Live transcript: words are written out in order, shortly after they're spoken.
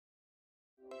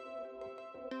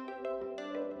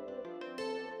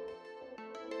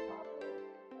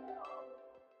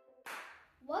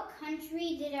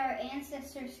country did our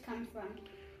ancestors come from?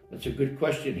 That's a good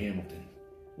question, Hamilton.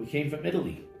 We came from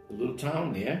Italy, a little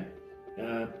town there.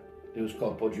 It was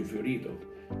called Poggio Fiorito.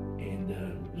 And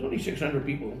there was only 600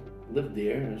 people lived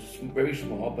there. It was very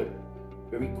small, but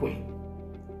very quaint.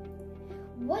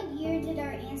 What year did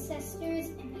our ancestors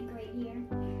immigrate here?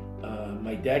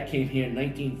 My dad came here in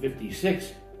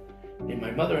 1956, and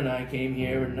my mother and I came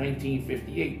here in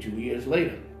 1958, 2 years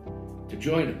later, to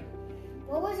join them.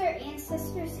 What was our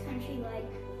ancestors' country like?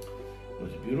 It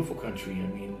was a beautiful country. I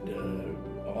mean,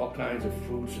 all kinds of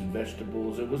fruits and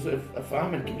vegetables. It was a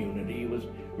farming community. It was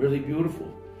really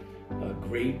beautiful.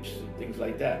 Grapes and things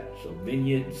like that. So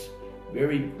vineyards,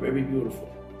 very, very beautiful.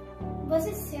 Was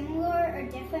it similar or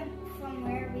different from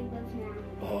where we live now?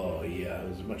 Oh yeah, it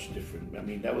was much different. I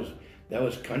mean, that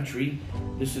was country.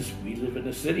 We live in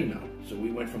a city now. So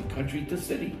we went from country to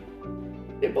city.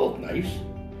 They're both nice.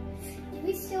 Do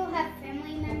we still have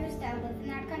family members that live in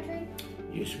that country?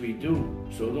 Yes, we do.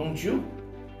 So don't you?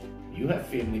 You have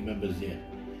family members there.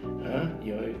 Huh?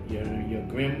 Your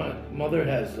grandmother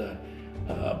has a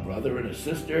brother and a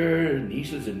sister,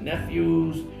 nieces and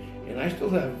nephews, and I still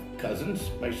have cousins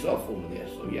myself over there,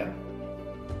 so yeah.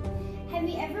 Have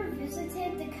you ever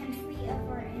visited the country of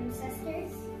our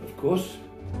ancestors? Of course.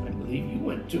 I believe you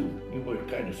went too. You were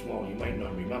kind of small, you might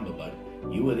not remember, but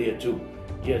you were there too.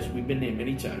 Yes, we've been there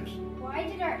many times. Why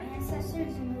did our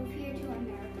ancestors move here to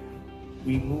America?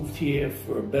 We moved here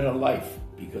for a better life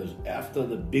because after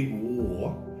the big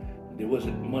war, there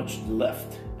wasn't much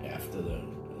left after that.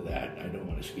 I don't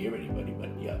want to scare anybody, but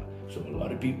yeah. So a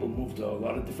lot of people moved to a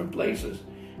lot of different places.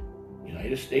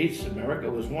 United States, America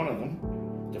was one of them,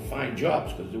 to find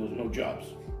jobs because there was no jobs.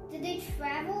 Did they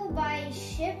travel by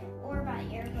ship or by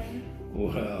airplane?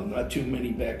 Well, not too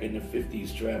many back in the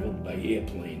 50s traveled by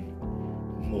airplane,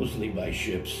 mostly by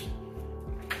ships.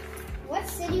 What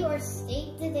city or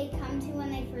state did they come to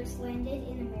when they first landed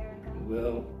in America?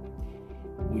 Well,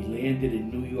 we landed in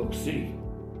New York City,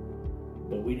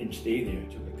 but we didn't stay there.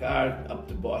 Took a car up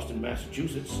to Boston,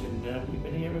 Massachusetts, and we've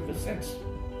been here ever since.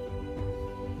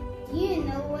 Do you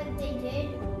know what they did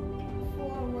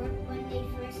for work when they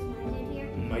first landed here?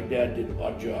 My dad did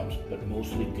odd jobs, but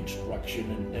mostly construction,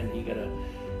 and then he got a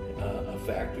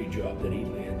factory job that he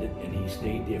landed, and he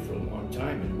stayed there for a long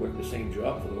time and worked the same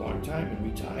job for a long time and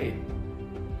retired.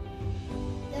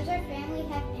 Does our family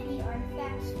have any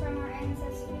artifacts from our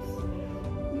ancestors?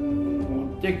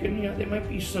 There might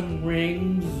be some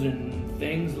rings and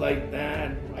things like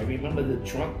that. I remember the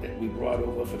trunk that we brought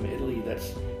over from Italy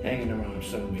that's hanging around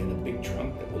somewhere, the big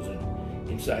trunk that was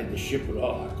inside the ship with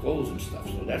all our clothes and stuff,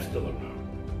 so that's still around.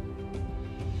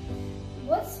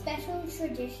 What special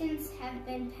traditions have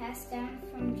been passed down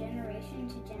from generation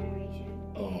to generation?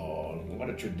 Oh, what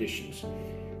are traditions?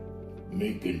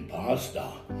 Making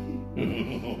pasta.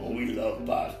 We love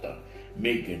pasta.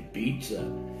 Making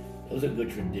pizza. Those are good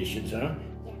traditions, huh?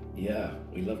 Yeah,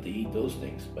 we love to eat those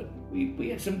things. But we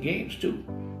had some games too.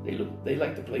 They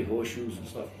like to play horseshoes and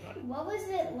stuff. What was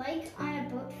it like on a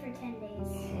boat for 10 days?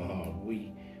 Oh,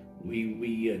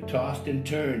 we tossed and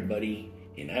turned, buddy.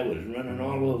 And I was running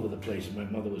all over the place, and my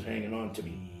mother was hanging on to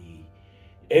me.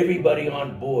 Everybody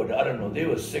on board, I don't know, there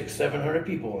was 600-700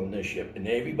 people on this ship, and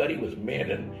everybody was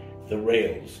manning the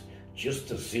rails just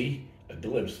to see a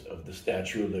glimpse of the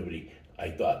Statue of Liberty. I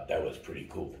thought that was pretty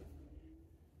cool.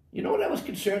 You know what? I was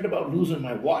concerned about losing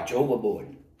my watch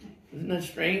overboard. Isn't that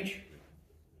strange?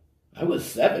 I was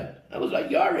 7. I was like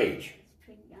your age. It's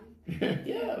pretty young.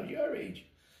 Yeah, I was your age.